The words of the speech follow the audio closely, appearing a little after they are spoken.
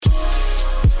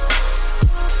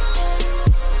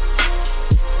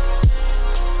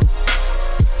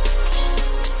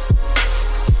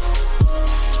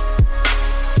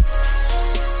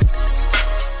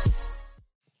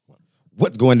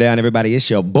going down, everybody? It's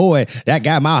your boy, that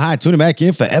guy Mile High, tuning back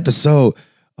in for episode.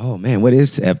 Oh man, what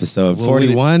is episode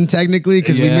 41 technically?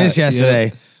 Because we missed yesterday.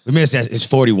 Yeah. We missed that. It's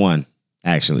 41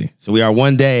 actually. So we are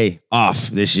one day off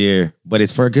this year, but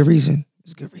it's for a good reason.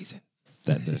 It's a good reason.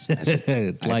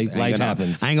 Life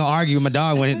happens. I ain't gonna argue with my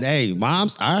dog when, hey,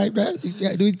 moms, all right, bro,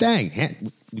 you do your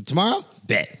thing. Tomorrow,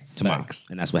 bet. Tomorrow. Thanks.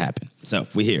 And that's what happened. So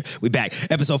we here. We back.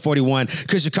 Episode 41,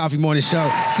 Kush your Coughfee Morning Show,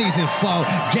 Season 4.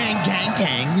 Gang, gang,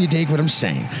 gang. You dig what I'm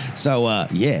saying? So,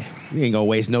 yeah, we ain't gonna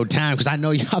waste no time because I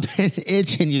know y'all been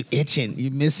itching.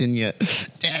 You missing your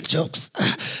dad jokes.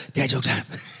 Dad joke time.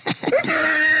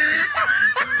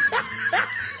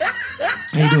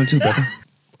 How you doing too, brother?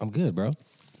 I'm good, bro. A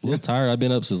little tired. I've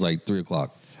been up since like 3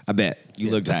 o'clock. I bet.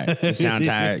 You look tired. You sound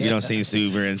tired. You don't seem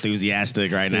super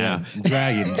enthusiastic right now.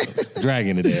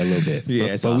 Dragging today a little bit.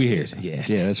 Yeah, but we here. Yeah,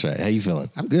 that's right. How you feeling?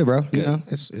 I'm good, bro. Good. You know,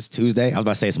 it's Tuesday. I was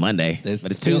about to say it's Monday,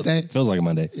 but it's Tuesday. Feels like a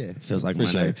Monday. Yeah, it feels like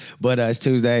Monday. Sure. But it's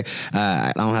Tuesday.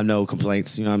 I don't have no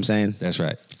complaints. You know what I'm saying? That's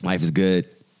right. Life is good.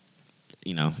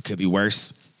 You know, it could be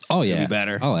worse. Oh, yeah. Could be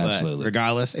better. Oh, absolutely.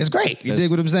 Regardless, it's great. You dig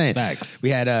what I'm saying? Facts. We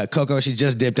had Coco. She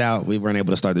just dipped out. We weren't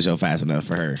able to start the show fast enough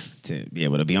for her to be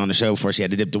able to be on the show before she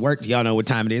had to dip to work. Y'all know what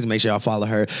time it is. Make sure y'all follow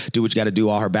her. Do what you got to do.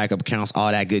 All her backup accounts. All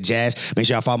that good jazz. Make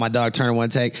sure y'all follow my dog, Turner One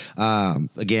Take.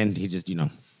 Again, he just,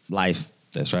 life.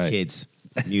 That's right. Kids.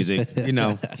 Music,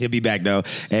 he'll be back though.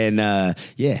 And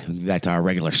yeah, we'll be back to our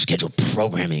regular scheduled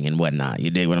programming and whatnot.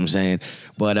 You dig what I'm saying?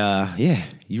 But yeah,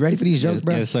 you ready for these jokes,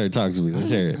 bro? Yes, sir. Talk to me. Let's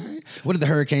hear it. Right. What did the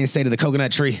hurricane say to the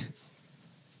coconut tree?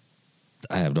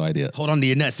 I have no idea. Hold on to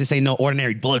your nuts. This ain't no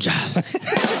ordinary blowjob.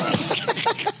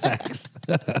 Facts.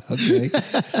 Okay.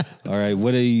 All right.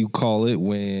 What do you call it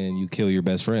when you kill your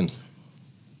best friend?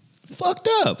 Fucked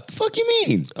up. The fuck you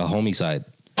mean? A homicide.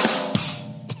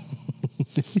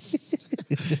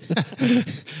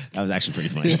 That was actually pretty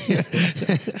funny.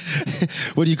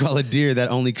 What do you call a deer that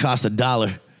only costs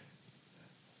 $1?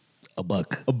 A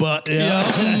buck. A buck. Yeah.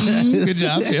 Good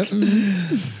job. Yep.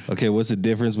 Okay, what's the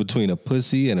difference between a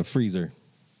pussy and a freezer?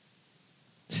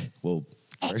 Well,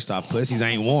 first off, pussies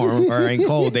ain't warm or ain't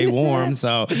cold. They warm.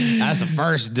 So that's the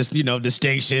first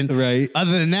distinction. Right.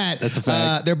 Other than that, that's a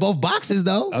fact. They're both boxes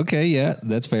though. Okay, yeah,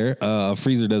 that's fair. A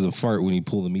freezer doesn't fart when you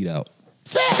pull the meat out.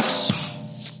 Facts.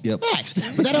 Yep.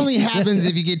 Facts. But that only happens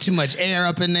if you get too much air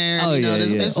up in there. Oh,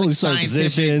 There's like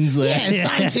scientific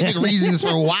reasons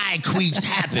for why queefs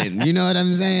happen. You know what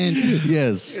I'm saying?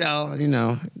 Yes. Some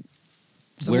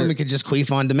women could just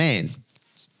queef on demand.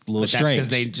 A little strange. That's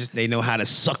because they know how to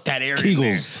suck that air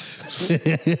Kegels.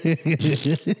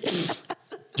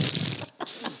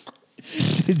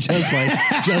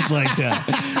 just like that.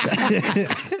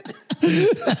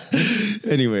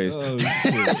 Anyways,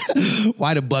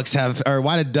 why do ducks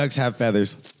have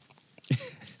feathers?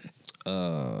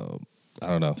 I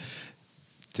don't know.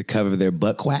 To cover their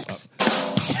butt quacks.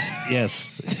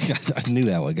 Yes, I knew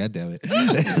that one. God damn it.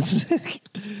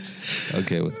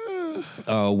 Okay.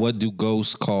 What do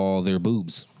ghosts call their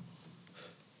boobs?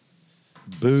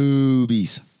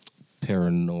 Boobies.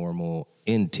 Paranormal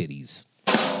entitties.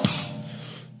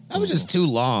 That was just too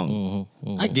long.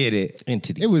 I get it.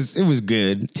 Entity. It was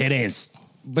good. Titties.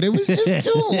 But it was just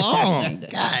too long.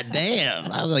 God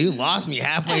damn. I was like, you lost me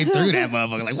halfway through that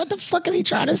motherfucker. Like, what the fuck is he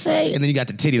trying to say? And then you got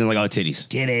the titties. And I'm like, oh, titties.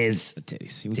 Titties. The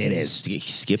titties. Titties.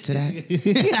 Skip to that?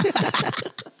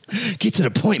 Get to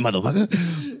the point,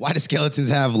 motherfucker. Why do skeletons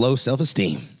have low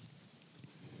self-esteem?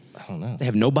 I don't know. They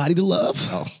have nobody to love.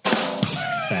 Oh.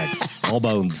 Facts. All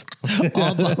bones.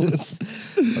 All bones.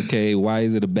 Okay, why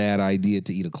is it a bad idea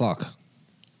to eat a clock?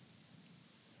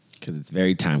 Because it's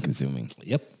very time consuming.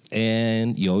 Yep.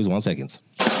 And you always want seconds.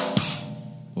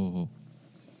 Mm-hmm.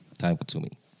 Time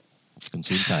consuming.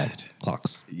 Consume time.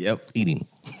 Clocks. Yep. Eating.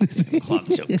 Clock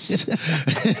jokes.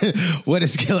 What do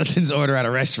skeletons order at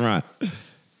a restaurant?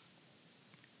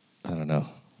 I don't know.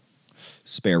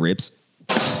 Spare ribs.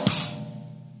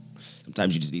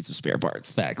 Sometimes you just need some spare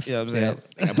parts. Facts. You know what I'm saying?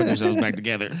 They gotta put themselves back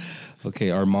together. Okay,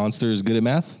 are monsters good at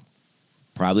math?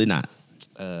 Probably not.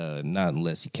 Not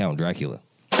unless you count Dracula.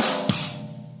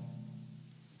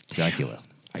 I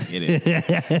get it.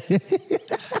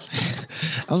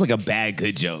 That was like a bad,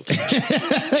 good joke.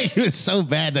 It was so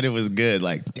bad that it was good.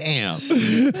 Like, damn.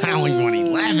 I don't even want to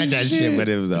laugh at that shit, but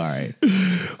it was all right.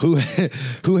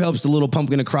 Who helps the little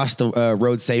pumpkin across the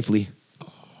road safely?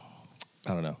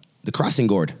 I don't know. The crossing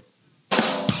gourd.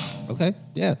 Okay,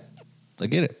 yeah. I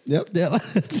get it. Yep.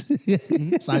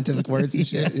 Scientific words and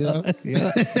shit, you know?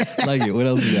 Yeah. Like it. What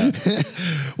else you got?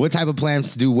 What type of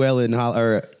plants do well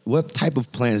what type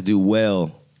of plants do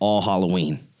well all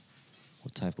Halloween?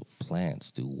 What type of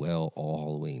plants do well all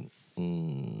Halloween?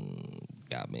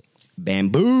 Got me.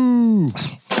 Bamboo.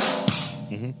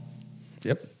 Mm-hmm.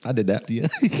 Yep, I did that. Yeah.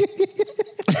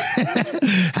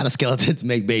 How do skeletons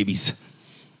make babies?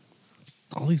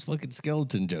 All these fucking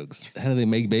skeleton jokes. How do they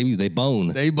make babies? They bone.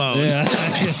 They bone. Yeah.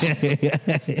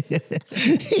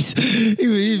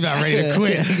 He's about ready to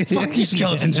quit. Fuck these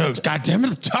skeleton jokes. God damn it,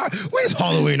 I'm tired. When is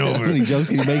Halloween How over? many jokes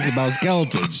can he make about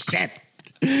skeletons? Shit.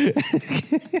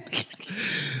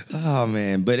 Oh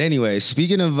man. But anyway,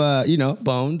 speaking of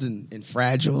bones and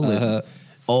fragile and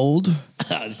old,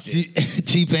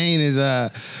 T-Pain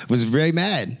was very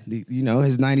mad.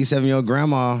 His 97-year-old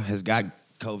grandma has got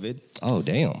COVID. Oh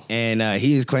damn. And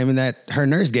he is claiming that her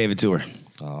nurse gave it to her.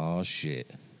 Oh shit.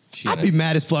 I'd be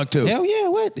mad as fuck too. Hell yeah,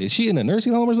 what? Is she in a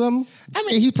nursing home or something? I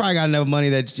mean, he probably got enough money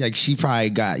that she probably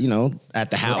got, at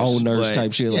the house. Her own nurse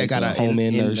type shit, like got a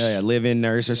home-in nurse. Live-in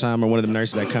nurse or something, or one of the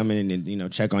nurses that come in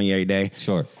and, check on you every day.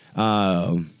 Sure.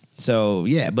 So,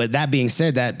 yeah, but that being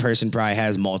said, that person probably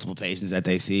has multiple patients that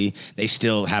they see. They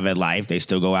still have a life. They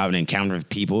still go out and encounter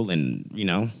people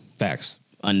and, Facts.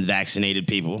 Unvaccinated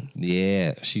people.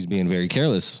 Yeah, she's being very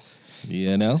careless.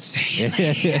 Yeah,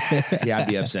 I'd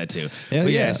be upset too.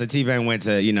 But yeah, so T-Pain went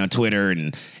to, Twitter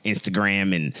and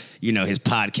Instagram and, his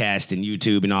podcast and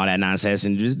YouTube and all that nonsense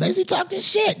and just basically talked this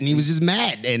shit. And he was just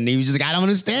mad. And he was just like, I don't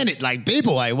understand it. Like,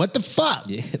 people, like, what the fuck?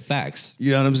 Yeah, facts.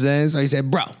 You know what I'm saying? So he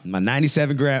said, bro, my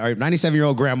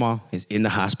 97-year-old grandma is in the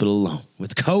hospital alone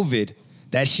with COVID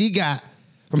that she got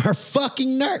from her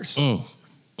fucking nurse.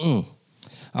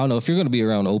 I don't know. If you're going to be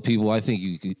around old people, I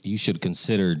think you should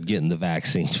consider getting the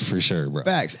vaccine for sure, bro.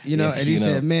 Facts. And he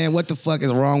said, man, what the fuck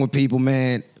is wrong with people,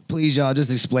 man? Please, y'all,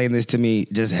 just explain this to me.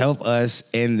 Just help us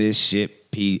end this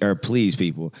shit, please,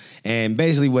 people. And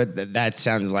basically what that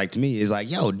sounds like to me is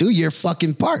like, yo, do your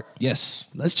fucking part. Yes.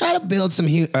 Let's try to build some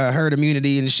herd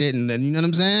immunity and shit. And you know what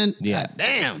I'm saying? Yeah. God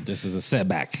damn. This is a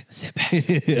setback.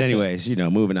 Anyways,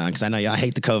 moving on, because I know y'all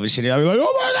hate the COVID shit. Y'all be like,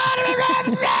 oh my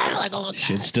God. Like, oh,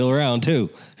 shit's still around, too.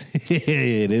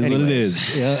 It is what it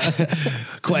is. Yeah.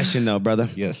 Question, though, brother.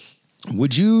 Yes.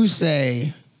 Would you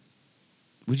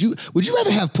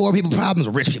rather have poor people problems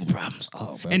or rich people problems?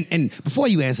 Oh, bro. And before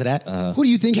you answer that, who do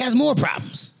you think has more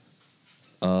problems?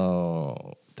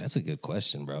 Oh, that's a good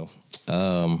question, bro.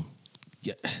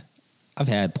 Yeah, I've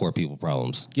had poor people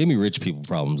problems. Give me rich people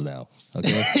problems now.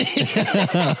 Okay.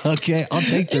 Okay, I'll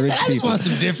take the rich people. I just want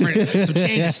some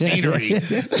change of scenery.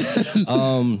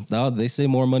 No, they say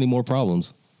more money, more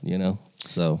problems.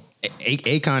 So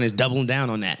Akon is doubling down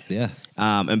on that. Yeah.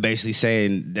 And basically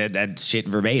saying that shit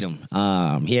verbatim.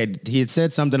 He had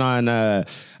said something on I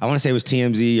want to say it was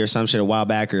TMZ or some shit a while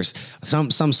back or some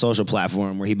social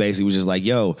platform where he basically was just like,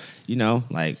 yo,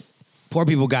 like poor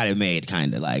people got it made,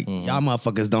 kind of like y'all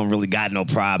motherfuckers don't really got no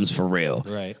problems for real.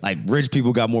 Right. Like rich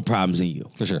people got more problems than you.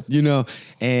 For sure.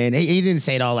 And he didn't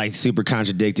say it all like super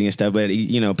contradicting and stuff, but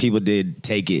people did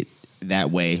take it that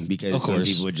way because some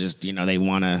people would just, they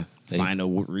want to find a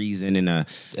reason and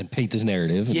paint this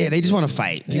narrative. Yeah, they just want to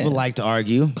fight. People like to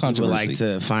argue. People like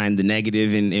to find the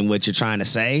negative in what you're trying to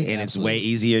say, and it's way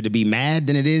easier to be mad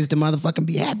than it is to motherfucking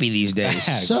be happy these days.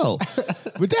 So,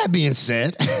 with that being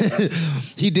said,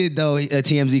 he did though.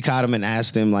 TMZ caught him and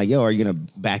asked him like, "Yo, are you gonna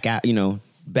back out?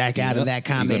 Back out of that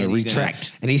comment? You're gonna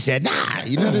retract?" And he said, "Nah."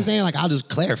 You know what I'm saying? Like, I'll just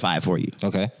clarify it for you.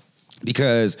 Okay.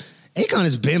 Because Akon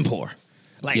has been poor.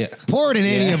 Like, poorer than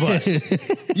any of us.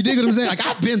 You dig what I'm saying? Like,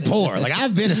 I've been poor. Like,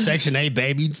 I've been a Section 8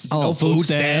 baby. No food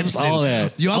stamps. All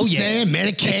that. You know what I'm saying?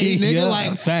 Medicaid, nigga.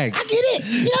 Like, facts. I get it.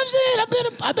 You know what I'm saying?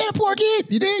 I've been a poor kid.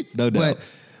 You dig? No doubt.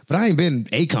 But I ain't been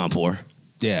Akon poor.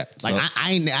 Yeah. Like,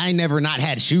 I ain't never not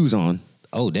had shoes on.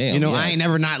 Oh damn! I ain't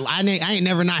never not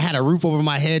had a roof over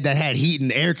my head that had heat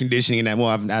and air conditioning. And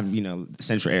that I've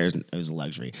central air is a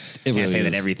luxury. Can't really say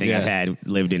that everything I've had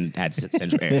lived in had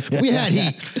central air. We had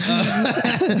heat,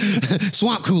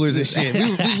 swamp coolers and shit. We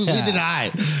did all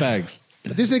right. Thanks.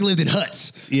 But this nigga lived in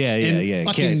huts. Yeah.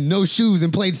 Fucking no shoes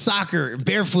and played soccer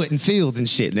barefoot in fields and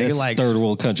shit. Nigga, that's like third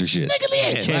world country shit. Nigga,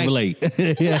 yeah. Can't relate. I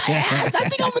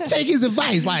think I'm gonna take his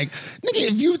advice. Like,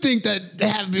 nigga, if you think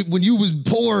that when you was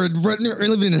poor and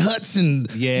living in huts and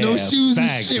no shoes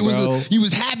facts, and shit, you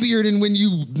was happier than when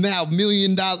you now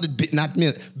billion dollar, you a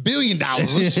 $1 billion,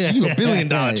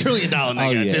 $1 trillion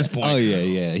nigga at this point. Oh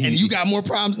yeah. And you got more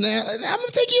problems now. I'm gonna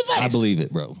take your advice. I believe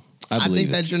it, bro. I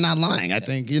think that you're not lying. I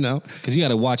think, because you got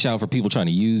to watch out for people trying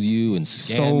to use you and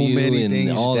scam so you many and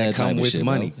things all that that type come of with shit,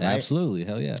 money. Right? Absolutely,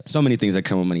 hell yeah. So many things that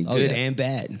come with money, good yeah. and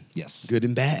bad. Yes, good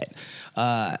and bad.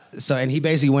 And he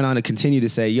basically went on to continue to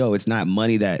say, "Yo, it's not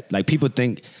money that like people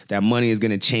think that money is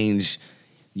going to change."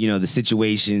 The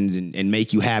situations and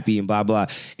make you happy and blah blah.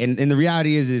 And the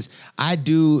reality is I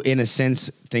do in a sense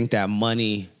think that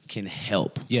money can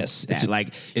help. Yes.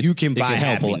 That. You can buy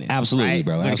happiness. Absolutely, right?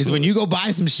 bro. Because when you go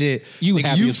buy some shit, you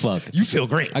happy as fuck. You feel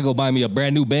great. I go buy me a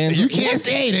brand new Benz. You can't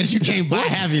say that you can't buy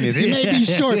happiness. It may be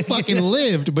short fucking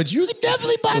lived, but you can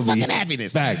definitely buy fucking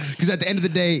happiness. Facts. Because at the end of the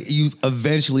day, you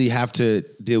eventually have to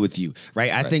deal with you,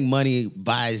 right? I think money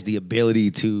buys the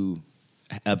ability to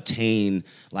obtain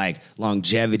like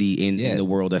longevity in the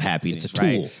world of happiness. It's a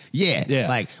tool. Right? Yeah.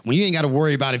 Like when you ain't got to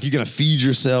worry about if you're gonna feed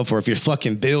yourself or if your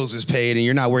fucking bills is paid, and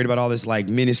you're not worried about all this like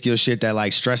minuscule shit that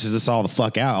like stresses us all the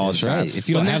fuck out all the time. Right. If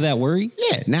you don't have that worry,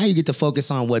 now you get to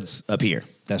focus on what's up here.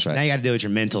 That's right. Now you got to deal with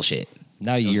your mental shit.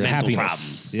 Now your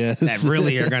happiness. Problems that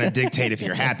really are going to dictate if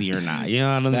you're happy or not. You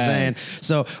know what I'm saying?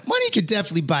 So money can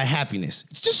definitely buy happiness.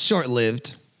 It's just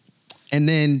short-lived. And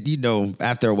then,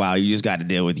 after a while, you just got to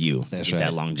deal with you to get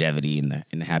that longevity in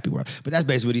the happy world. But that's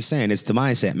basically what he's saying. It's the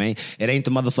mindset, man. It ain't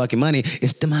the motherfucking money.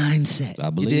 It's the mindset. I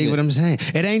believe you dig it. what I'm saying?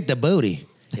 It ain't the booty.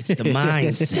 It's the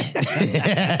mindset.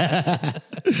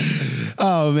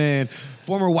 Oh, man.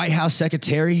 Former White House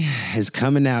secretary is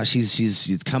coming out.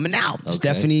 She's coming out. Okay.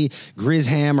 Stephanie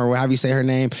Grisham, or however you say her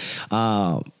name.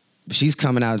 She's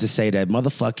coming out to say that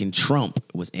motherfucking Trump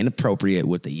was inappropriate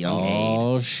with the young aide.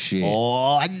 Oh, shit.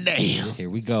 Oh, damn. Here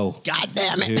we go. God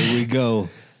damn it. Here we go.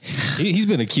 He's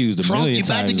been accused a Trump, million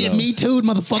times. Trump, you about to get me too,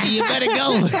 motherfucker. You better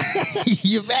go.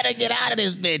 You better get out of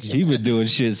this bitch. He's been doing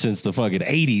shit since the fucking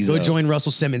 80s. Go join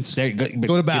Russell Simmons. Go to Bali.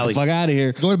 Get the fuck out of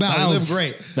here. Go to Bali. Live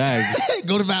great. Thanks.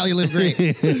 Go to Bali. Live great.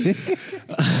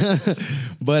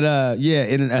 But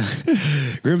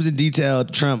Grimson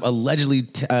detailed Trump allegedly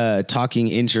taking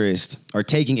interest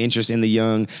in the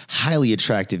young, highly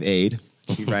attractive aide.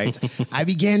 He writes, I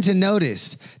began to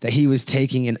notice that he was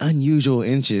taking an unusual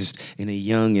interest in a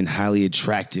young and highly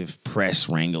attractive press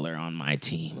wrangler on my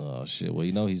team. Oh, shit. Well,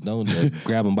 he's known to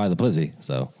grab him by the pussy,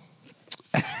 so.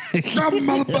 Grab him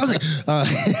by the pussy.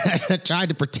 I tried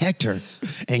to protect her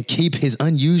and keep his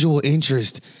unusual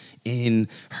interest in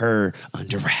her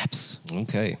under wraps.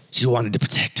 Okay. She wanted to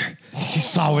protect her. She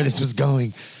saw where this was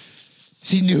going.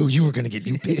 She knew you were going to get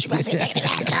you, bitch. You say, take it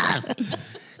back,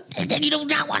 and then you do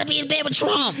not want to be in bed with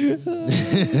Trump.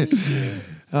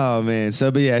 Oh, man. So,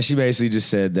 but yeah, she basically just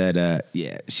said that,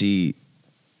 she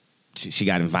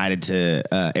got invited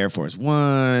to Air Force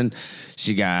One.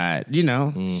 She got,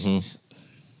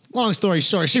 long story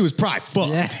short, she was probably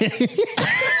fucked.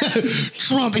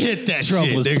 Trump hit that Trump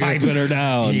shit. Was piping her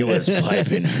down. He was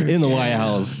piping her in the White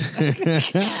House.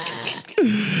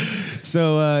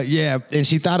 So, and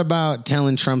she thought about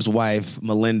telling Trump's wife,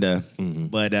 Melinda,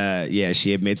 but,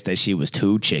 she admits that she was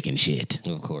too chicken shit.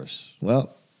 Of course.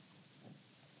 Well,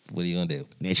 what are you going to do?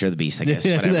 Nature of the beast, I guess,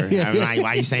 whatever. Why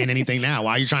are you saying anything now?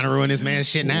 Why are you trying to ruin this man's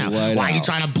shit now? Why are you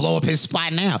trying to blow up his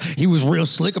spot now? He was real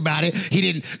slick about it. He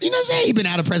didn't, you know what I'm saying? He been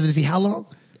out of presidency how long?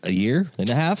 A year and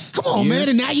a half. Come on, man.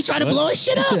 And now you trying to blow his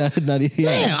shit up.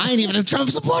 Damn, I ain't even a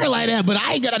Trump supporter like that, but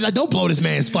I ain't gonna, don't blow this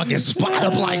man's fucking spot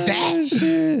up like that.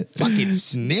 Shit. Fucking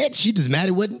snitch. He just mad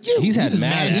it wasn't you. He's had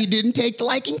mad he didn't take the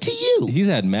liking to you. He's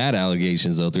had mad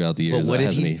allegations though throughout the years,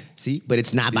 hasn't he? See, but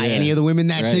it's not by any of the women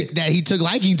that he took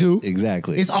liking to.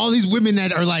 Exactly. It's all these women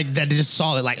that are like, that just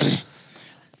saw it like,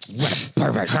 what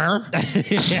pervert? Her?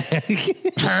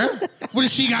 Her? What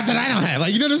does she got that I don't have?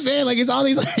 Like, you know what I'm saying? Like, it's all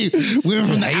these like women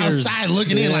from the outside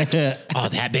looking in like, oh,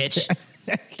 that bitch?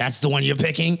 That's the one you're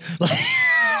picking? Like,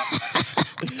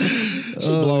 she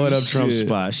blowing up Trump's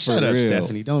spot. Shut up,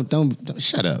 Stephanie. Don't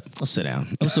shut up. Let's sit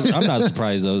down. I'm not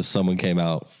surprised though someone came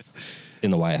out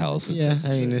in the White House. I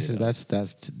mean, that's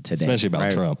today. Especially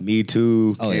about Trump. Me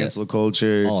Too, cancel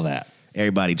culture. All that.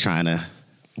 Everybody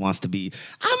wants to be,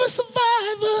 I'm a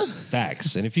survivor.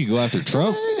 Facts. And if you go after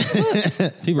Trump,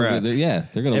 people they're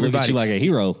going to look at you like a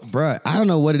hero. Bruh, I don't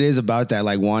know what it is about that,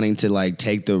 like wanting to like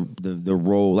take the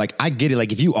role. Like, I get it.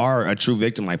 Like, if you are a true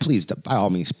victim, like, please, by all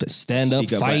means, stand up,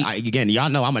 fight. But again, y'all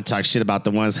know I'm going to talk shit about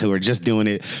the ones who are just doing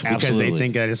it because they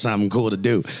think that it's something cool to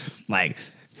do. Like,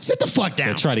 sit the fuck down.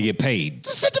 They try to get paid.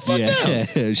 Just sit the fuck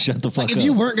down. Shut the fuck up. If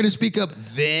you weren't going to speak up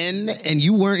then, and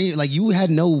you weren't, like,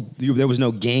 there was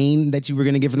no gain that you were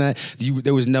going to get from that.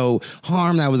 There was no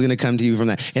harm that was going to come to you from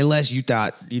that, unless you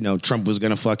thought, Trump was going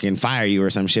to fucking fire you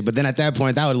or some shit. But then at that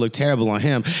point, that would look terrible on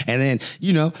him. And then,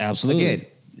 absolutely. Again,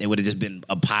 it would have just been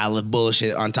a pile of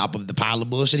bullshit on top of the pile of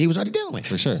bullshit he was already dealing with.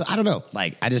 For sure. So I don't know.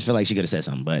 Like, I just feel like she could have said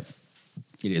something, but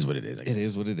it is what it is. It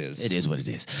is what it is. It is what it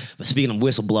is. But speaking of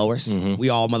whistleblowers, we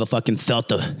all motherfucking felt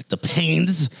the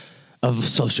pains of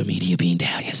social media being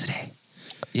down yesterday.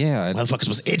 Yeah. Motherfuckers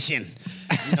was itching.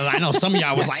 I know some of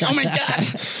y'all was like, oh my God,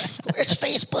 where's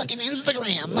Facebook and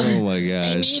Instagram? Oh my gosh.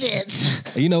 They need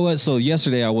it. You know what? So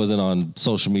yesterday I wasn't on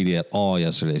social media at all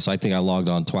yesterday. So I think I logged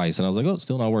on twice and I was like, oh, it's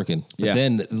still not working. But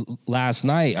then last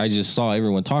night I just saw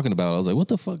everyone talking about it. I was like, what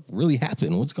the fuck really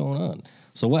happened? What's going on?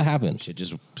 So what happened? Shit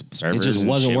just It just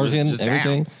wasn't working.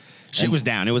 Everything. Shit was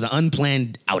down. It was an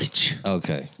unplanned outage.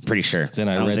 Okay, pretty sure. Then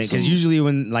I read because usually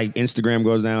when like Instagram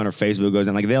goes down or Facebook goes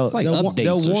down, like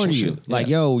they'll warn you, like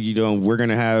yo, we're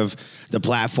gonna have the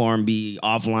platform be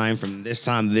offline from this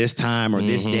time to this time or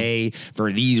this day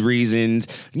for these reasons.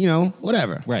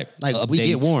 Whatever. Right. Like Updates, we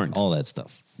get warned. all that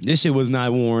stuff. This shit was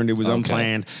not warned. It was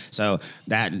unplanned. So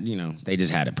that they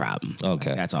just had a problem.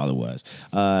 Okay, that's all it was.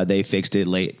 They fixed it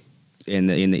late in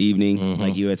the evening,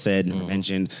 like you had said and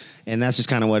mentioned, and that's just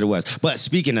kind of what it was. But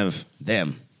speaking of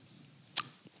them,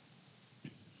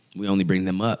 we only bring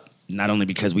them up not only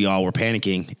because we all were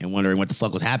panicking and wondering what the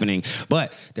fuck was happening,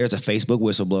 but there's a Facebook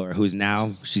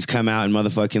whistleblower she's come out and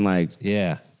motherfucking like,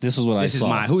 yeah, this is what I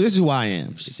saw. This is who I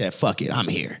am. She said, "Fuck it, I'm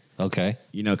here." Okay,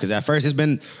 because at first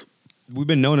we've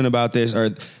been knowing about this or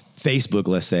Facebook,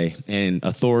 let's say, and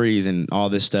authorities and all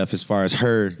this stuff as far as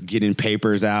her getting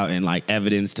papers out and like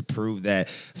evidence to prove that,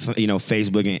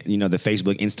 Facebook and, the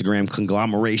Facebook Instagram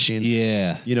conglomeration,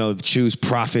 choose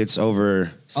profits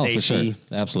over safety. Oh, for sure.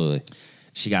 Absolutely.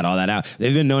 She got all that out.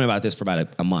 They've been knowing about this for about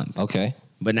a month. Okay.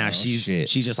 But now she's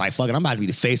just like, fuck it, I'm about to be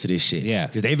the face of this shit. Yeah.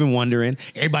 Because they've been wondering,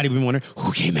 everybody been wondering,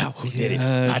 who came out? Who did it?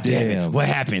 God damn it. What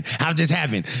happened? How'd this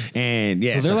happen? And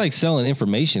So they're like selling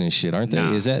information and shit, aren't they?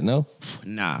 Nah. Is that no?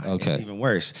 Nah. Okay. It's even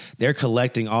worse. They're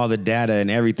collecting all the data and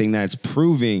everything that's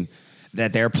proving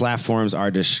that their platforms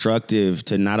are destructive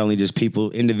to not only just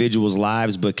individuals'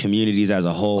 lives, but communities as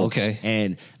a whole. Okay.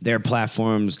 And their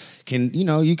platforms can,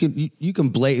 you can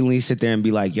blatantly sit there and be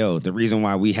like, yo, the reason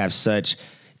why we have such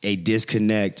a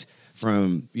disconnect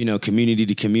from community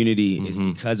to community is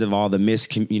because of all the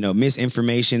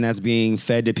misinformation that's being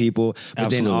fed to people, but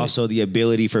then also the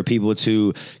ability for people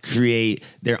to create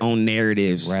their own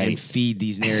narratives and feed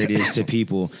these narratives to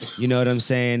people. You know what I'm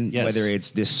saying? Yes. Whether it's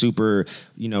this super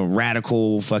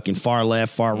radical fucking far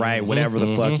left, far right, whatever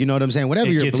the fuck. You know what I'm saying?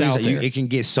 Whatever your beliefs, it can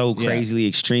get so crazily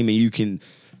extreme, and you can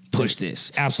push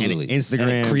this absolutely. And Instagram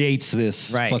and it creates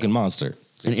this fucking monster.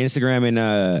 And Instagram and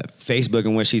Facebook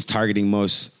and what she's targeting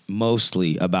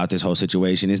mostly about this whole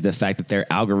situation is the fact that their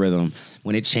algorithm,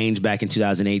 when it changed back in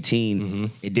 2018,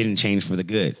 it didn't change for the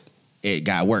good. It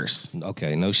got worse.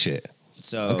 Okay, no shit.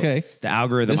 So the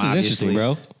algorithm this is interesting,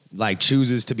 bro. Like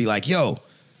chooses to be like, yo,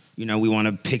 we want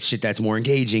to pick shit that's more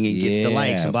engaging and gets the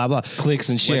likes and blah, blah. Clicks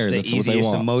and shares. What's the that's what they easiest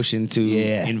want. emotion to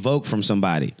invoke from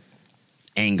somebody?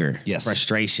 Anger,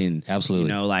 frustration.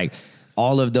 Absolutely. Like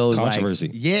all of those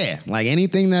controversy. Like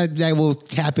anything that will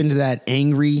tap into that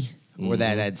angry or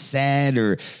that sad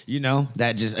or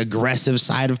that just aggressive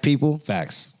side of people.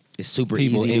 Facts. It's super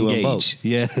people easy engage. to evoke.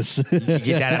 Yes. You can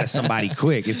get that out of somebody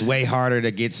quick. It's way harder to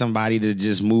get somebody to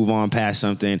just move on past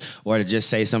something or to just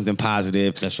say something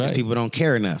positive. That's right. Because people don't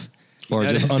care enough. Or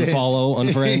just unfollow,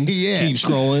 unfriend, keep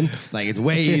scrolling. Like it's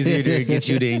way easier to get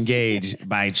you to engage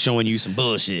by showing you some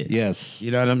bullshit. Yes.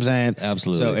 You know what I'm saying?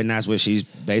 Absolutely. So, and that's what she's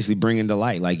basically bringing to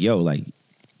light. Like, yo, like,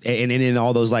 and in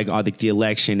all those, like, all the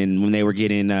election and when they were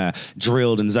getting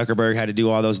drilled and Zuckerberg had to do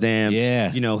all those damn,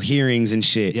 hearings and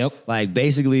shit. Yep. Like,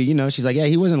 basically, she's like, yeah,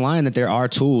 he wasn't lying that there are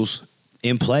tools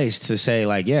in place to say,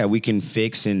 like, yeah, we can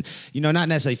fix and, not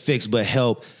necessarily fix, but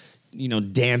help,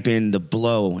 dampen the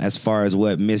blow as far as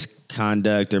what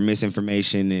misconduct or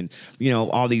misinformation and,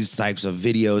 all these types of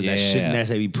videos that shouldn't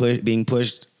necessarily be being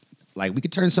pushed. Like, we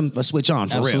could turn a switch on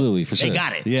for real. Absolutely, for sure. They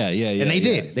got it. Yeah. And they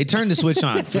did. They turned the switch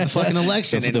on for the fucking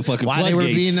election. For the fucking while they were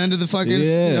floodgates. being under the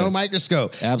fucking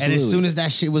microscope. Absolutely. And as soon as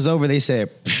that shit was over, they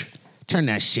said, turn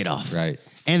that shit off. Right.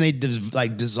 And they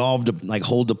dissolved like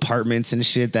whole departments and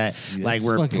shit that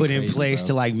were put in place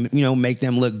to make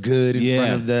them look good in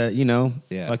front of the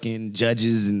fucking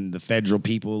judges and the federal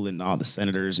people and all the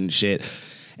senators and shit.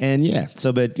 And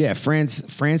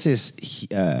Frances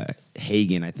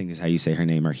Hagen, I think is how you say her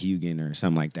name, or Hugen or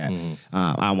something like that.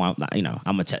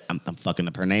 I'm fucking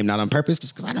up her name, not on purpose,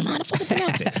 just because I don't know how to fucking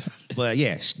pronounce it. But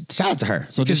yeah, shout out to her.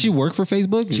 So did she work for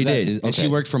Facebook? She did. And she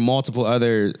worked for multiple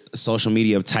other social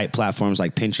media type platforms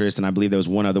like Pinterest, and I believe there was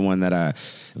one other one that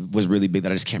was really big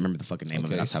that I just can't remember the fucking name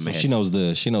of it off the top of my head. She knows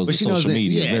the social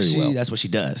media very well. That's what she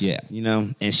does. Yeah. You know,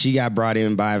 and she got brought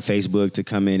in by Facebook to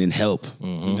come in and help,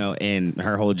 you know, and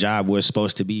her whole job was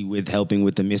supposed to be with helping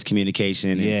with the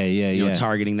miscommunication and, you know,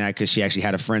 targeting that because she actually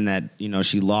had a friend that, you know,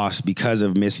 she lost because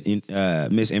of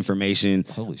misinformation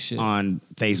on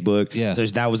Facebook. Yeah. So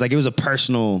that was like, it was a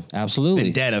personal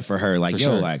vendetta for her. Like,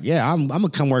 I'm going to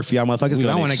come work for y'all motherfuckers because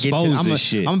I want to get to this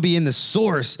shit. I'm going to be in the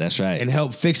source. That's right. And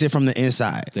help fix it from the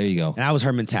inside. There you go. And that was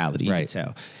her mentality. You can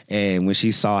tell. And when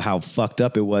she saw how fucked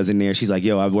up it was in there, she's like,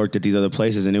 yo, I've worked at these other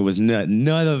places and it was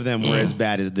none of them were as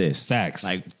bad as this. Facts.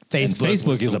 Like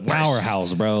Facebook is a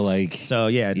powerhouse, bro. Like, so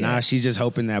now she's just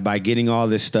hoping that by getting all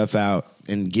this stuff out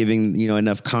and giving, you know,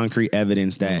 enough concrete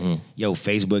evidence that,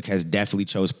 Facebook has definitely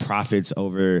chose profits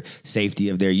over safety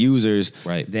of their users.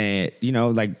 Right. That, you know,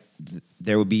 like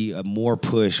there would be a more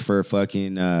push for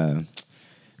fucking,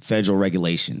 federal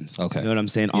regulations. Okay. You know what I'm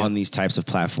saying? On these types of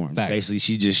platforms. Facts. Basically,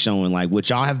 she's just showing like what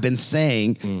y'all have been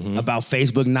saying about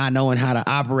Facebook not knowing how to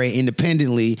operate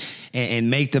independently and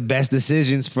make the best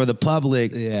decisions for the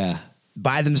public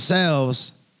by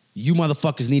themselves. You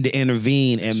motherfuckers need to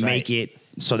intervene and make it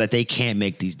so that they can't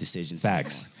make these decisions.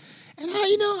 Facts. And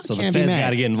you know, so can't the be feds mad. got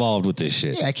to get involved with this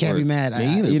shit. Yeah, I can't be mad.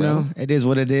 Me either, you bro. know, it is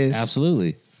what it is.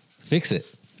 Absolutely. Fix it.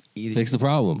 Fix the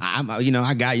problem.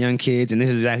 I got young kids, and this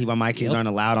is exactly why my kids aren't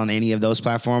allowed on any of those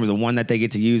platforms. The one that they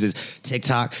get to use is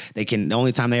TikTok. The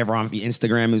only time they ever on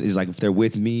Instagram is like if they're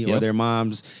with me or their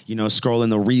moms, you know, scrolling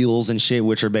the reels and shit,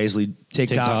 which are basically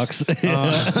TikToks.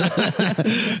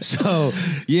 So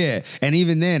yeah, and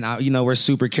even then, you know, we're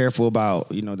super careful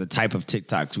about, you know, the type of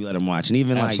TikToks we let them watch, and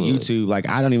even like YouTube. Like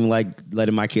I don't even like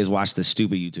letting my kids watch the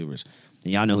stupid YouTubers.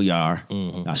 And y'all know who y'all are.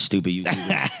 Y'all stupid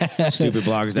YouTubers. Stupid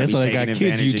bloggers that be taking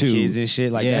advantage of kids and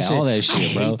shit. Like that shit. All that shit,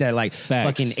 I bro. hate that. Like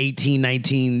fucking 18,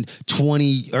 19,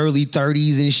 20, early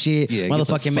 30s and shit. Yeah,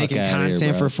 motherfucking making content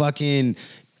here, for fucking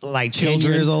like children.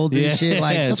 10 years old and shit.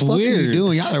 Like, what the fuck are you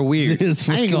doing? Y'all are weird.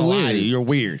 I ain't gonna lie to you. You're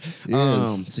weird.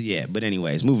 So yeah, but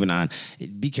anyways, moving on.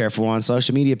 Be careful on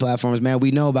social media platforms, man.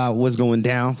 We know about what's going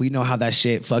down. We know how that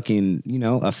shit fucking, you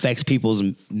know, affects people's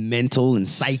mental and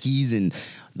psyches and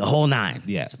the whole nine.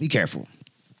 Yeah. So be careful.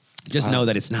 Just know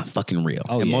that it's not fucking real.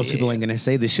 And most people ain't gonna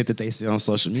say the shit that they say on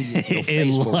social media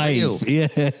in life. Real. Yeah.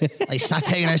 Like, stop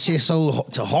taking that shit so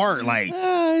to heart. Like,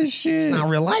 shit. It's not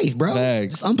real life, bro.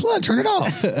 Just unplug, turn it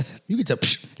off. You get to.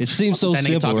 It seems so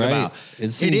simple, right? About.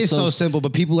 It is so simple,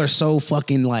 but people are so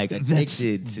fucking like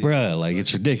addicted to, bruh. Like,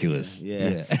 it's ridiculous.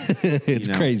 Yeah. It's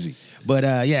crazy. But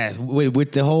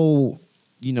with the whole,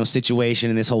 you know, situation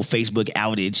and this whole Facebook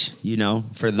outage, you know,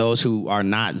 for those who are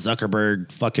not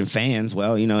Zuckerberg fucking fans,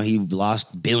 well, you know, he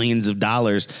lost billions of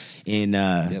dollars in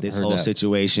this whole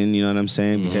situation. You know what I'm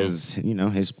saying? Because, you know,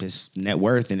 his net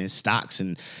worth and his stocks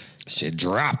and shit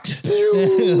dropped,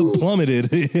 plummeted.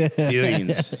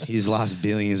 Billions. He's lost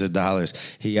billions of dollars.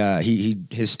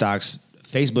 His stocks,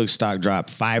 Facebook stock dropped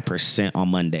 5% on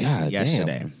Monday,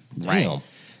 yesterday. Damn. Right.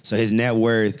 So his net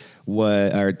worth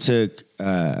which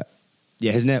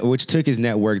took his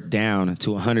net worth down to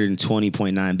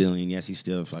 120.9 billion. Yes, he's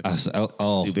still fucking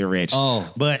stupid rich.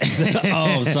 But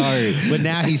I'm sorry. But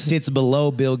now he sits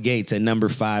below Bill Gates at number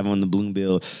 5 on the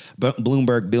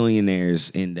Bloomberg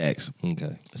Billionaires Index.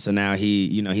 Okay. So now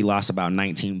he lost about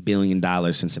 $19 billion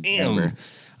since September.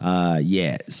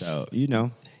 So, you know.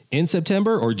 In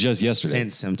September or just yesterday?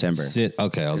 Since September.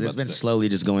 Okay, I was about It's been slowly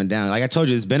just going down. Like I told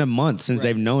you, it's been a month since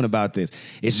they've known about this.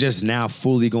 It's just now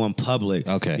fully going public.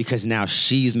 Okay. Because now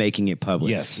she's making it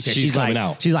public. Yes, because she's coming like,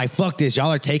 out. She's like, fuck this.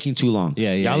 Y'all are taking too long.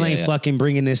 Y'all ain't fucking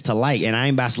bringing this to light. And I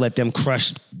ain't about to let them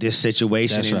crush this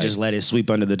situation and just let it sweep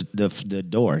under the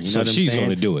door. You know what I'm she's saying?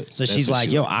 going to do it. So she's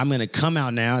like, yo, I'm going to come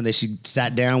out now. And then she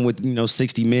sat down with,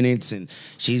 60 Minutes and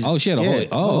she's... Oh, she had a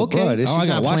whole... okay. Bro, I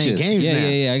got to watch this. Games now.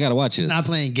 Yeah, I got to watch this. She's not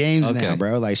playing games now,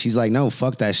 bro. Like, she's like, no,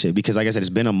 fuck that shit. Because like I said,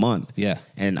 it's been a month. Yeah.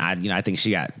 And I think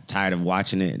she got tired of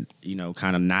watching it,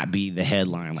 kind of not be the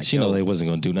headline. Like, she know they wasn't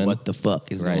going to do nothing. What the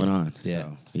fuck is going on? Yeah.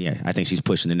 So, yeah, I think she's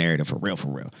pushing the narrative for real.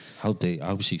 I hope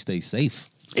she stays safe.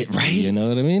 Right. You know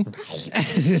what I mean?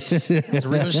 That's real shit.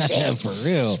 For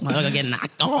real. Motherfucker get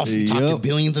knocked off. Talking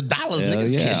billions of dollars.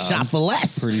 Niggas get shot for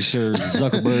less. Pretty sure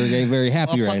Zuckerberg ain't very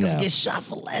happy right now. Motherfuckers get shot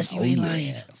for less. You ain't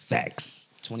lying. Facts.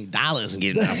 $20 and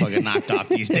getting fucking knocked off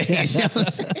these days. You know what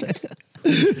I'm saying?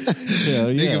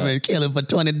 Nigga been killing for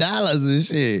 $20 and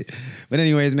shit. But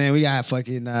anyways, man, we got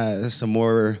fucking some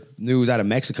more news out of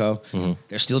Mexico.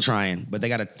 They're still trying, but they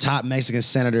got a top Mexican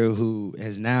senator who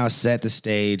has now set the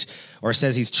stage, or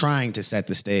says he's trying to set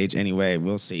the stage. Anyway,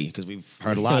 we'll see, because we've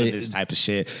heard a lot of this type of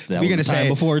shit. We're going to say,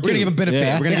 we're going to give him benefit.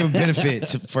 Yeah. We're going to give him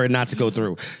benefit for it not to go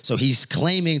through. So he's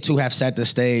claiming to have set the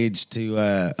stage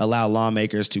to allow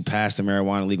lawmakers to pass the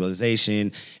marijuana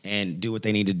legalization and do what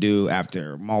they need to do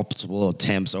after multiple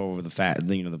attempts over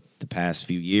the past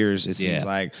few years. It seems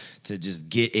like, to just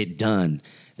get it done.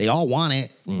 They all want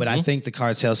it, but I think the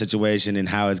cartel situation and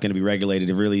how it's going to be regulated,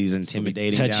 it really is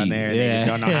intimidating down there. They just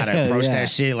don't know how to approach that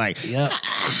shit. Like,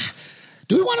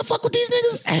 do we want to fuck with these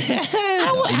niggas?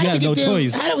 You have no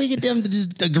choice. How do we get them to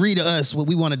just agree to us what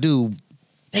we want to do?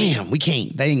 Damn, we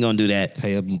can't. They ain't going to do that.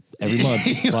 Pay them every month.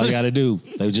 That's all you got to do.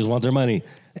 They just want their money.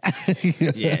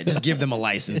 Yeah, just give them a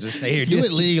license. Just say, here, do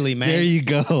it legally, man. There you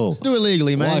go. Just do it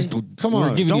legally, man. Come on.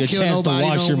 We're giving you a chance to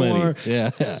wash your money.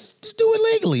 Yeah. Just do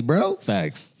it legally, bro.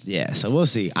 Facts. Yeah, so we'll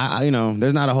see. I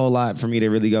there's not a whole lot for me to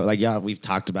really go. Like, we've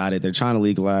talked about it. They're trying to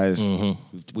legalize.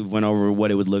 We've went over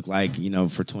what it would look like,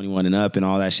 for 21 and up and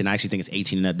all that shit. And I actually think it's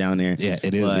 18 and up down there. Yeah,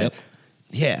 it is. But,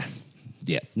 yeah.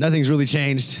 Yeah, nothing's really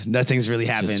changed. Nothing's really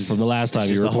happened just from the last time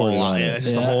you reported on it. It's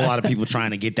just a whole lot of people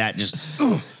trying to get that just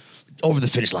over the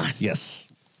finish line. Yes.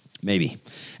 Maybe.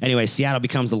 Anyway, Seattle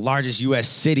becomes the largest U.S.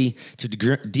 city to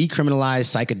decriminalize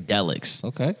psychedelics.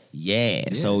 Okay.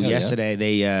 Yeah. So yesterday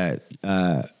they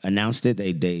announced it.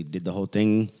 They did the whole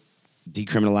thing,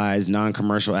 decriminalize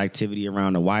non-commercial activity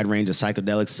around a wide range of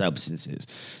psychedelic substances.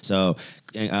 So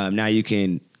now you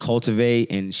can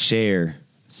cultivate and share.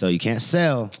 So you can't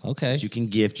sell. Okay. But you can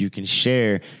gift, you can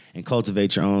share, and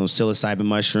cultivate your own psilocybin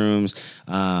mushrooms,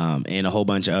 and a whole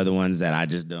bunch of other ones that I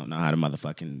just don't know how to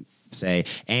motherfucking say.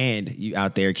 And you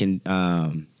out there can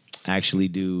actually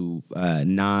do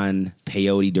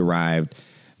non-peyote derived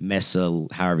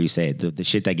however you say it, the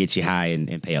shit that gets you high in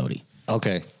peyote.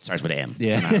 Okay. Starts with an M.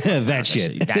 Yeah, that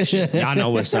shit. That shit. Y'all know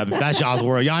what's up. If that's y'all's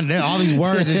world, y'all know all these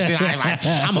words and shit.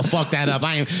 I'm going to fuck that up.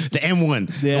 I am the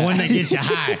M1, the one that gets you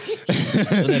high.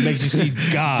 That makes you see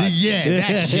God. Yeah,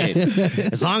 that shit.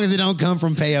 As long as it don't come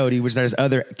from peyote, which there's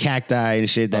other cacti and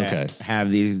shit that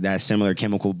have that similar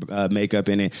chemical makeup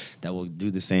in it that will do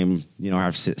the same,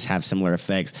 have similar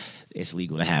effects. It's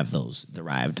legal to have those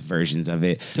derived versions of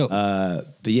it. But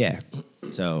yeah.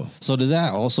 So does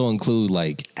that also include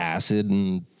like acid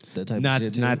and that type of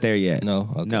shit too? Not there yet. No?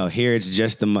 Okay. No, here it's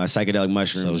just the psychedelic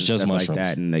mushrooms. So it's just mushrooms.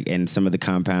 Like that and some of the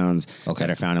compounds that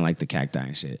are found in like the cacti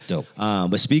and shit. Dope.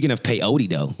 But speaking of peyote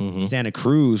though, Santa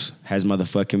Cruz has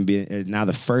motherfucking been now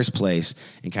the first place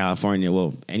in California.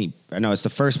 Well, it's the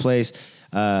first place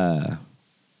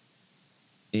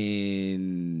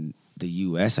in the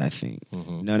U.S., I think.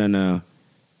 No.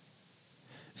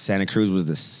 Santa Cruz was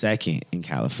the second in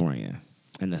California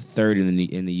and the third in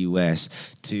the U.S.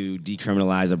 to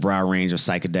decriminalize a broad range of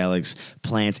psychedelics,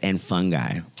 plants, and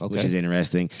fungi, which is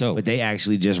interesting. Dope. But they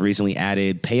actually just recently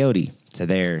added peyote to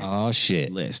their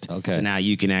list. Okay. So now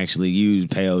you can actually use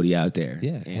peyote out there.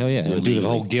 Yeah. Hell yeah. And do the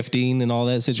whole gifting and all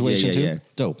that situation too? Yeah.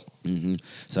 Dope.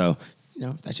 So...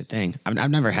 that's your thing.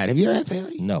 I've never had. Have you ever had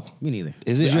peyote? No. Me neither.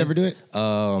 Would you ever do it?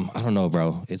 I don't know,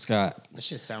 bro. It's got... That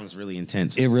shit sounds really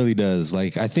intense. It really does.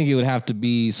 Like, I think it would have to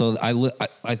be... So,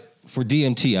 I for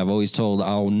DMT, I've always told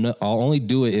I'll only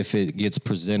do it if it gets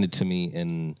presented to me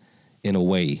in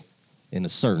a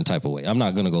certain type of way. I'm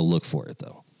not going to go look for it,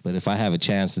 though. But if I have a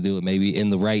chance to do it, maybe in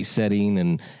the right setting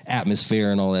and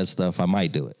atmosphere and all that stuff, I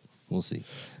might do it. We'll see.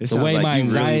 It sounds like you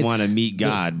really want to meet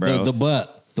God, bro.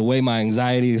 The way my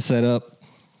anxiety is set up,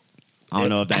 I don't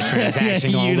know if that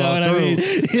transaction gonna go through. I mean?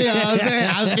 You know what I'm saying?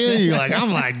 I feel you. I'm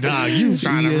like, dog, you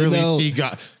trying to really see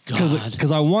God.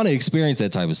 Because I want to experience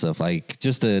that type of stuff. Like,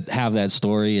 just to have that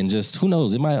story and just, who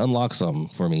knows, it might unlock something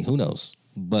for me. Who knows?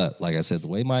 But like I said, the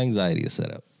way my anxiety is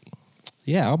set up,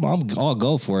 I'll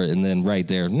go for it. And then right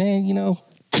there, maybe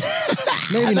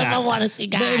not. I want to see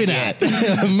God. Maybe not.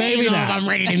 Maybe not. If I'm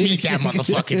ready to meet that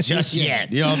motherfucker just yet.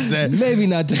 You know what I'm saying? Maybe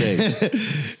not today.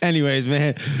 Anyways,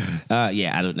 man.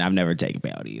 I've never taken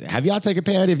peyote either. Have y'all taken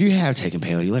peyote? If you have taken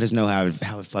peyote, let us know how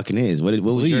it fucking is. What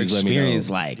was your experience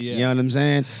like? Yeah. You know what I'm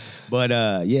saying? But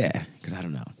because I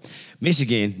don't know.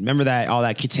 Michigan, remember all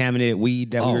that contaminated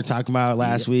weed that we were talking about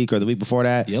last week or the week before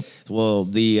that? Yep. Well,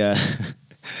 the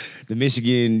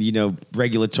Michigan,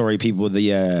 regulatory people,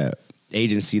 the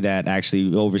agency that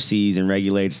actually oversees and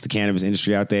regulates the cannabis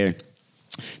industry out there,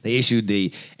 they issued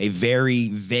a very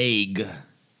vague,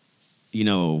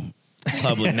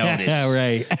 public notice.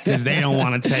 Right. Because they don't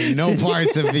want to take no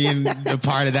parts of being a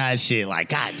part of that shit. Like,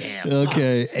 goddamn.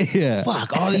 Okay. Yeah.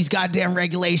 Fuck all these goddamn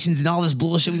regulations and all this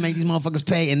bullshit we make these motherfuckers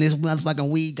pay, and this motherfucking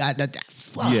weed got that.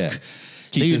 Fuck. Yeah.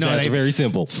 Keep this answer very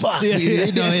simple. Fuck,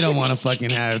 you know they don't want to fucking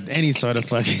have any sort of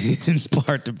fucking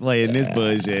part to play in this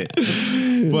bullshit.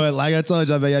 But like I told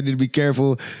y'all, man, y'all need to be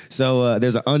careful. So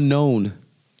there's an unknown.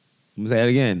 I'm gonna say it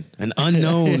again. An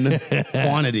unknown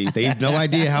quantity. They have no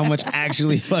idea how much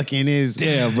actually fucking is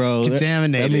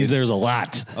contaminated. That means there's a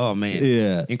lot. Oh, man.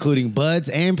 Yeah. Including buds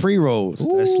and pre-rolls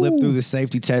that slip through the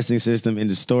safety testing system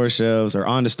into store shelves or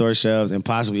on the store shelves and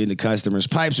possibly into customers'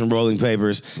 pipes and rolling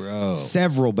papers. Bro.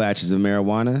 Several batches of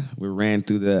marijuana were ran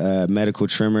through the medical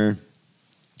trimmer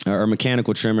or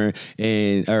mechanical trimmer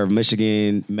in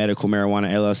Michigan Medical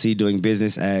Marijuana LLC, doing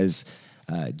business as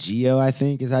GEO, I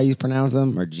think is how you pronounce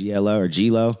them, or GLO or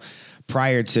GLO,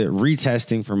 prior to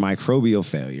retesting for microbial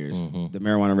failures. The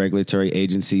Marijuana Regulatory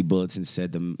Agency bulletin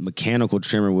said the mechanical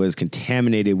trimmer was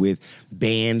contaminated with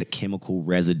banned chemical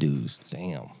residues.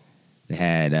 Damn. They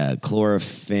had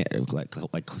chlorophyll,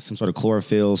 like some sort of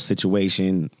chlorophyll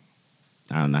situation.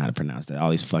 I don't know how to pronounce that. All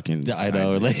these fucking... I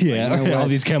know. All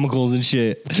these chemicals and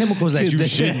shit. Chemicals that you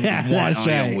shouldn't want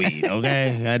on your weed,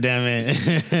 okay? God damn it.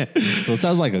 So it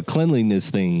sounds like a cleanliness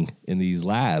thing in these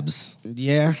labs.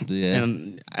 Yeah.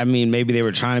 And I mean, maybe they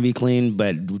were trying to be clean,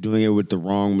 but doing it with the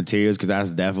wrong materials, because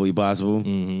that's definitely possible.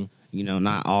 You know,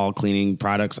 not all cleaning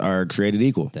products are created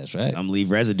equal. That's right. Some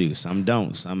leave residue. Some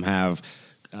don't. Some have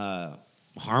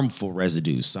harmful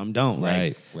residues. Some don't.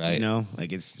 Right. You know,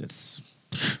 like it's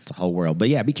a whole world. But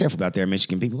yeah, be careful out there,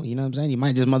 Michigan people. You know what I'm saying? You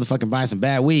might just motherfucking buy some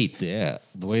bad weed. Yeah.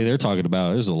 The way they're talking about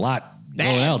it, there's a lot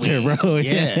going out there, bro.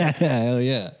 Yeah. Hell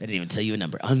yeah. They didn't even tell you a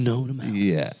number. Unknown amount.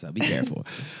 Yeah. So be careful.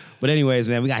 But anyways,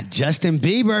 man, we got Justin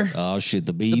Bieber. Oh, shit.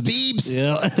 The Biebs. The Biebs.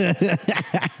 Yeah.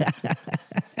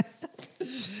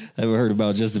 I haven't heard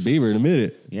about Justin Bieber in a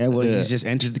minute. Yeah, well, he's just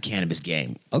entered the cannabis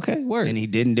game. Okay, word. And he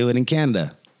didn't do it in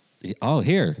Canada. Oh,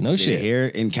 here. No shit. Here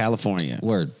in California.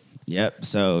 Word. Yep.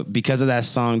 So because of that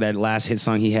song, that last hit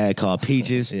song he had called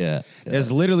Peaches,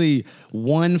 there's literally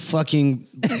one fucking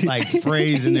like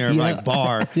phrase in there, like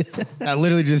bar, that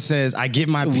literally just says, "I get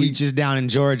my peaches down in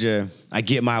Georgia. I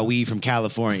get my weed from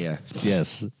California."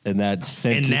 Yes, and that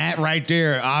sentence, and that right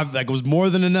there, like was more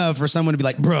than enough for someone to be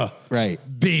like, "Bruh, right,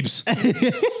 Biebs."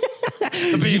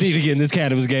 You need to get in this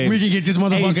cannabis game. We can get this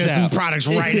motherfucker some products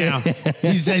right now.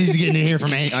 He said he's getting in here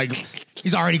from like.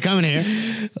 He's already coming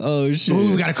here. Oh, shit.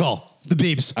 Who we got to call? The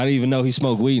Biebs. I didn't even know he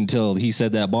smoked weed until he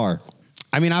said that bar.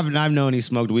 I mean, I've known he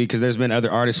smoked weed because there's been other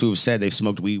artists who have said they've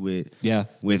smoked weed with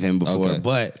him before. Okay.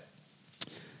 But,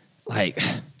 like...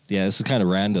 Yeah, this is kind of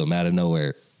random out of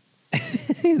nowhere.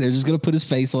 They're just going to put his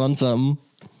face on something.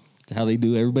 How they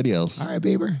do everybody else. All right,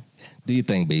 Bieber. Do you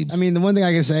think, Biebs? I mean, the one thing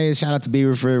I can say is shout out to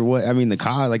Bieber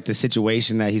for the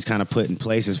situation that he's kind of put in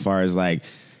place as far as, like,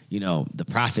 you know, the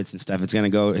profits and stuff.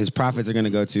 His profits are going to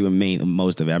go to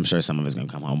most of it. I'm sure some of it's going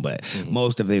to come home, but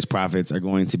most of his profits are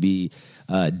going to be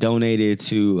donated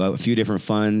to a few different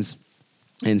funds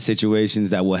and situations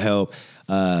that will help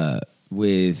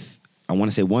with, I want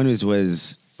to say one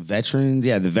was veterans.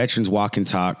 Yeah, the Veterans Walk and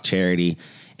Talk charity.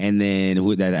 And then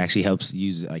that actually helps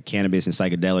use like cannabis and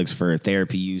psychedelics for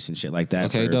therapy use and shit like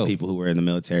that for people who were in the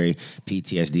military,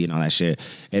 PTSD and all that shit.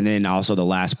 And then also the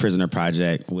Last Prisoner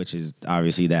Project, which is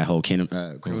obviously that whole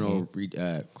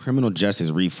criminal justice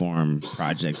reform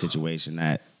project situation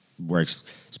that works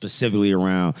specifically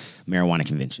around marijuana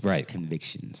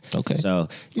convictions. Okay. So,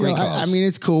 you know, I mean,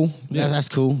 it's cool. Yeah. That's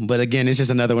cool. But again, it's just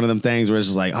another one of them things where it's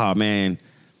just like, oh, man.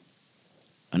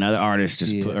 Another artist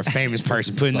just put, or famous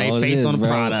person putting their face on the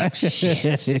product.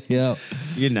 Shit. Yep.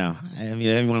 You know, I mean,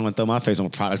 everyone want to throw my face on a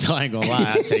product. I ain't gonna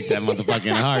lie, I take that motherfucker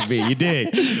in a heartbeat. You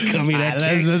did. Come me that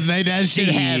check. Let's make that shit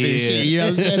happen. Shit. You know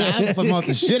what I'm saying? I promote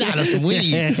the shit out of some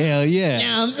weed. Hell yeah. You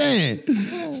know what I'm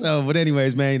saying? So, but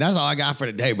anyways, man, that's all I got for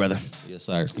today, brother. Yes,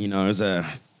 sir. You know, it was a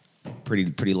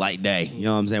pretty light day. You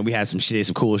know what I'm saying? We had some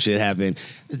cool shit happen.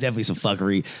 There's definitely some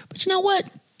fuckery. But you know what?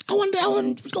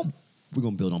 We're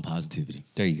going to build on positivity.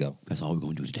 There you go. That's all we're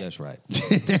going to do today. That's right.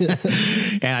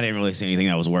 And I didn't really see anything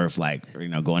that was worth, like, you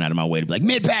know, going out of my way to be like,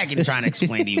 mid-pack and trying to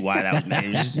explain to you why that was made. It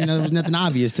was just, you know, there was nothing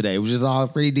obvious today. It was just all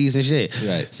pretty decent shit.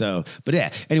 Right. So, but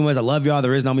yeah. Anyways, I love y'all.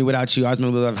 There is no me without you. I was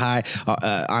going to live high,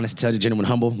 honest, intelligent, genuine,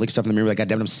 humble. Look yourself in the mirror like, God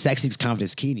damn it, I'm sexy because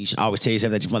confidence is key. And you should always tell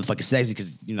yourself that you're motherfucking sexy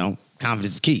because, you know,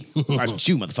 confidence is key. Starts with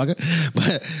you, motherfucker.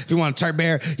 But if you want a turk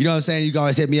bear, you know what I'm saying? You can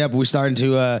always hit me up. We're starting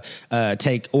to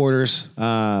take orders.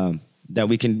 That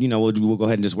we can, you know, we'll go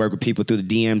ahead and just work with people through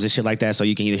the DMs and shit like that. So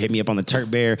you can either hit me up on the Turk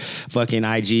Bear fucking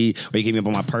IG or you can hit me up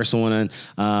on my personal one.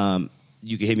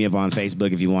 You can hit me up on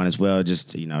Facebook if you want as well.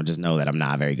 Just know that I'm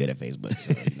not very good at Facebook.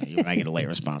 So, you might get a late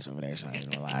response over there. So I ain't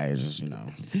gonna lie. It's just,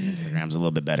 Instagram's a little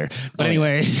bit better. But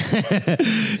anyways,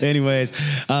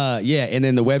 yeah. And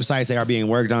then the websites, they are being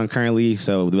worked on currently.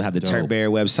 So we'll have the Turp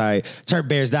Bear website,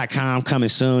 turpbears.com coming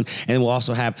soon. And then we'll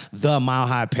also have the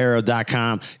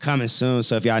milehighapparel.com coming soon.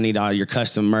 So if y'all need all your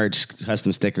custom merch,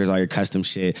 custom stickers, all your custom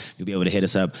shit, you'll be able to hit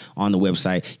us up on the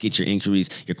website, get your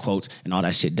inquiries, your quotes, and all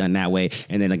that shit done that way.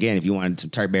 And then again, if you wanted some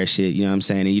Turp Bear shit, you know what I'm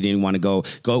saying, and you didn't want to go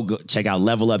check out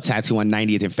Level Up Tattoo on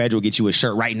 90th and Federal, get you a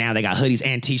shirt right now. They got hoodies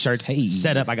and t-shirts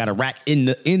set up. I got a rack in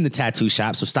the tattoo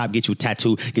shop. So stop, get you a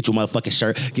tattoo, get you a motherfucking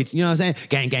shirt, you know what I'm saying?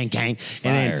 Gang, gang, gang.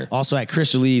 Fire. And then also at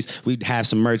Crystal Lee's, we have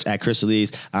some merch at Crystal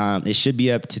Lee's. It should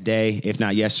be up today, if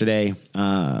not yesterday.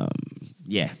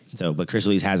 Yeah. So, but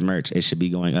Crystal Lee's has merch. It should be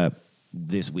going up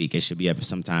this week. It should be up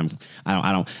sometime.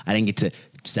 I didn't get to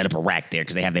set up a rack there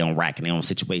because they have their own rack and their own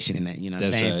situation in that, you know what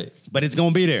I'm saying? Right. But it's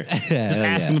gonna be there. Just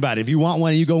ask them about it. If you want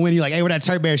one and you go in, you're like, hey, where that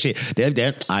Turp Bear shit? They're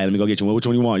there. All right, let me go get you one. Which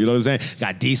one you want? You know what I'm saying?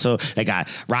 Got Diesel, they got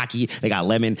Rocky, they got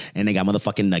Lemon, and they got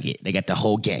motherfucking Nugget. They got the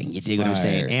whole gang. You dig what I'm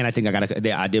saying? And I think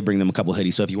I did bring them a couple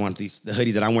hoodies. So if you want the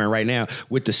hoodies that I'm wearing right now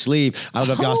with the sleeve, I don't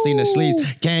know if y'all seen the sleeves.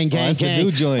 Gang, gang, gang. The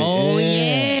new joint. Oh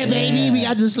yeah, baby. We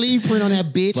got the sleeve print on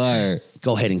that bitch. Fire.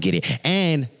 Go ahead and get it.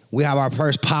 And we have our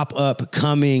first pop-up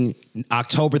coming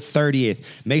October 30th.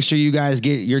 Make sure you guys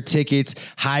get your tickets,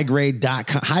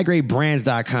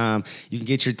 highgradebrands.com. You can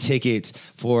get your tickets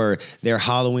for their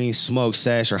Halloween smoke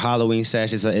sesh or Halloween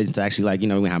sesh. It's actually like, we're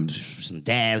going to have some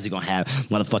dabs. We're going to have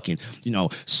motherfucking,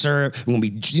 syrup. We're going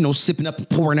to be, sipping up and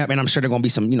pouring up. And I'm sure there's going to be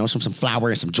some, some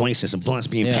flour and some joints and some blunts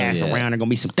being passed around. There's going to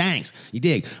be some things. You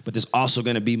dig? But there's also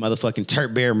going to be motherfucking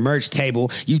Turp Bear merch table.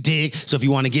 You dig? So if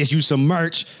you want to get you some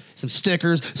merch, some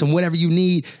stickers, some whatever you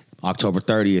need, October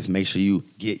 30th, make ssure you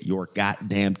get your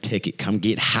goddamn ticket. Come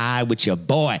get high with your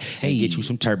boy and get you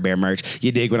some Turp Bear merch.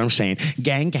 You dig what I'm saying?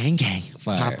 Gang, gang, gang.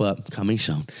 Fire. Pop up, coming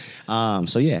soon.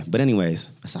 So yeah, but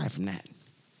anyways, aside from that,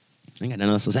 I ain't got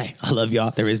nothing else to say. I love y'all.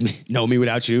 There is me. No me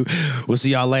without you. We'll see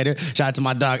y'all later. Shout out to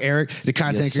my dog Eric, the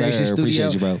content creation studio.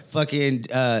 Appreciate you, bro. Fucking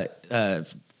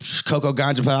Coco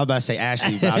Ganja Puff. I was about to say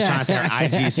Ashley, but I was trying to say her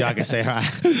IG so y'all can say hi.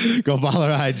 Go follow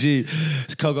her IG.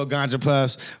 It's Coco Ganja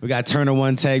Puffs. We got Turner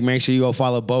One Take. Make sure you go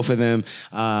follow both of them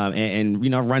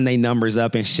and run their numbers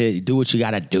up and shit. Do what you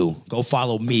got to do. Go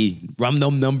follow me. Run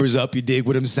them numbers up. You dig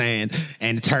what I'm saying?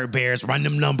 And the Turp Bears, run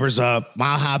them numbers up.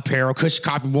 Mile High Apparel, Kush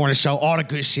Coffee Morning Show, all the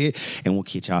good shit. And we'll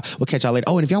catch y'all later.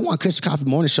 Oh, and if y'all want Kush Coffee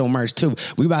Morning Show merch too,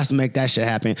 we about to make that shit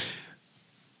happen.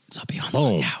 So be on the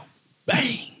lookout.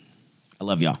 Bang. I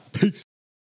love y'all. Peace.